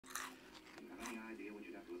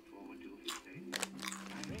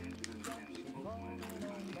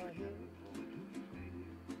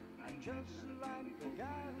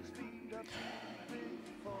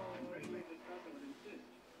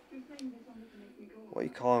Why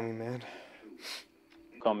you calling me, man?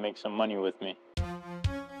 Come make some money with me.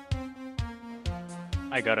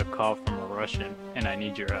 I got a call from a Russian, and I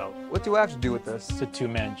need your help. What do I have to do with this? It's a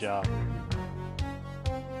two-man job.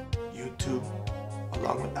 You two,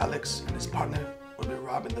 along with Alex and his partner, will be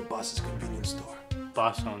robbing the boss's convenience store.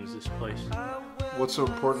 Boss owns this place. What's so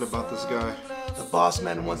important about this guy? The boss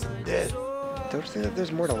man wants him dead. Don't you think that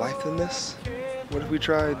there's more to life than this? What if we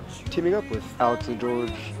tried teaming up with Alex and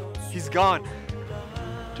George? He's gone.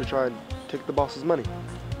 To try and take the boss's money.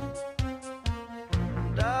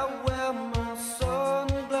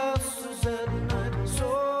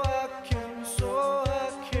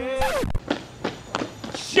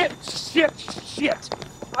 Shit!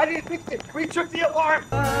 I didn't think that. We took the alarm.